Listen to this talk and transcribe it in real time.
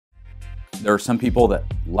There are some people that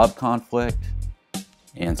love conflict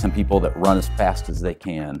and some people that run as fast as they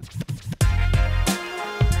can.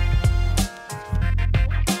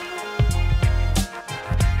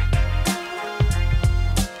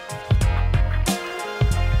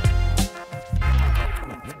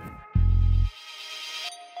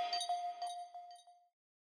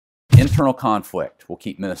 Internal conflict will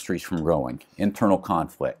keep ministries from growing. Internal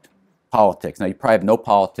conflict. Politics. Now, you probably have no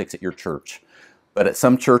politics at your church, but at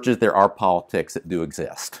some churches there are politics that do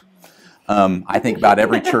exist. I think about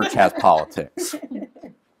every church has politics,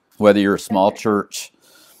 whether you're a small church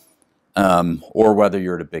or whether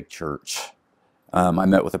you're at a big church. I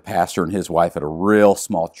met with a pastor and his wife at a real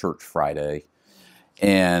small church Friday,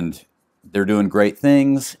 and they're doing great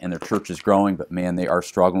things and their church is growing, but man, they are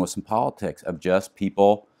struggling with some politics of just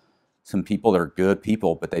people. Some people that are good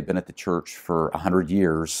people, but they've been at the church for 100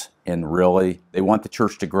 years, and really, they want the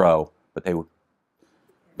church to grow, but they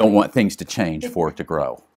don't want things to change for it to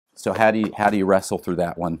grow. So how do you wrestle through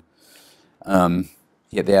that one?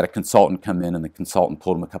 They had a consultant come in, and the consultant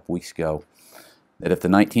told them a couple weeks ago that if the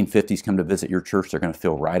 1950s come to visit your church, they're going to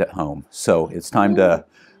feel right at home. So it's time to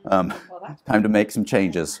make some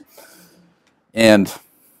changes. And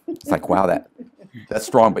it's like, wow, that's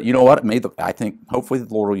strong, but you know what? I think hopefully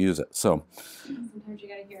the Lord will use it. So sometimes you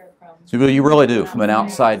got to hear it from. So you really do, from an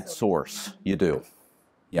outside source. You do,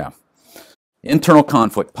 yeah. Internal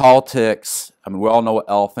conflict, politics. I mean, we all know what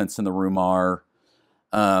elephants in the room are,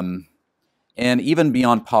 and even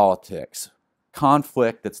beyond politics,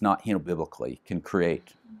 conflict that's not handled biblically can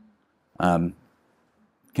create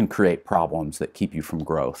problems that keep you from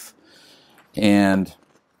growth. And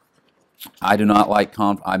I do not like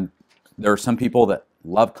conflict. There are some people that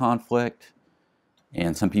love conflict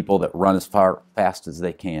and some people that run as fast as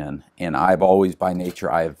they can. And I've always, by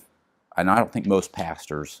nature, and I don't think most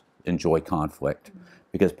pastors enjoy conflict,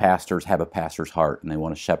 because pastors have a pastor's heart and they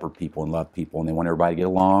want to shepherd people and love people and they want everybody to get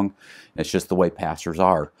along. And it's just the way pastors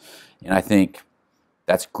are. And I think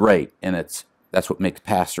that's great. And that's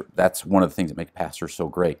one of the things that makes pastors so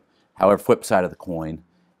great. However, flip side of the coin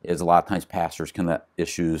is a lot of times pastors can let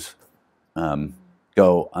issues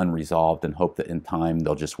go unresolved and hope that in time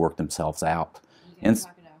they'll just work themselves out. And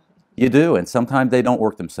you do, and sometimes they don't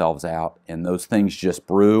work themselves out, and those things just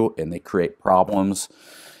brew and they create problems.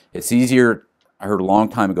 It's easier, I heard a long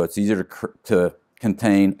time ago, it's easier to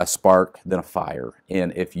contain a spark than a fire.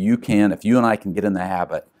 And if you and I can get in the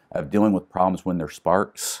habit of dealing with problems when they're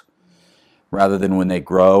sparks, rather than when they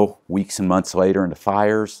grow weeks and months later into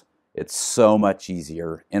fires, it's so much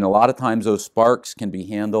easier. And a lot of times those sparks can be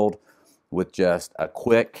handled with just a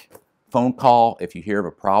quick phone call if you hear of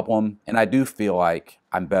a problem. And I do feel like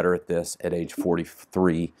I'm better at this at age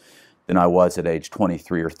 43 than I was at age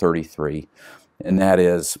 23 or 33. And that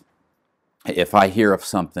is, if I hear of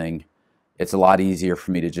something, it's a lot easier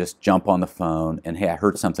for me to just jump on the phone and, hey, I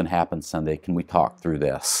heard something happen Sunday. Can we talk through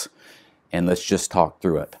this? And let's just talk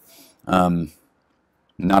through it. Not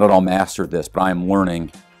at all mastered this, but I am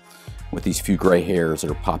learning with these few gray hairs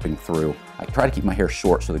that are popping through. I try to keep my hair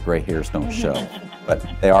short so the gray hairs don't show, but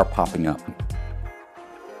they are popping up.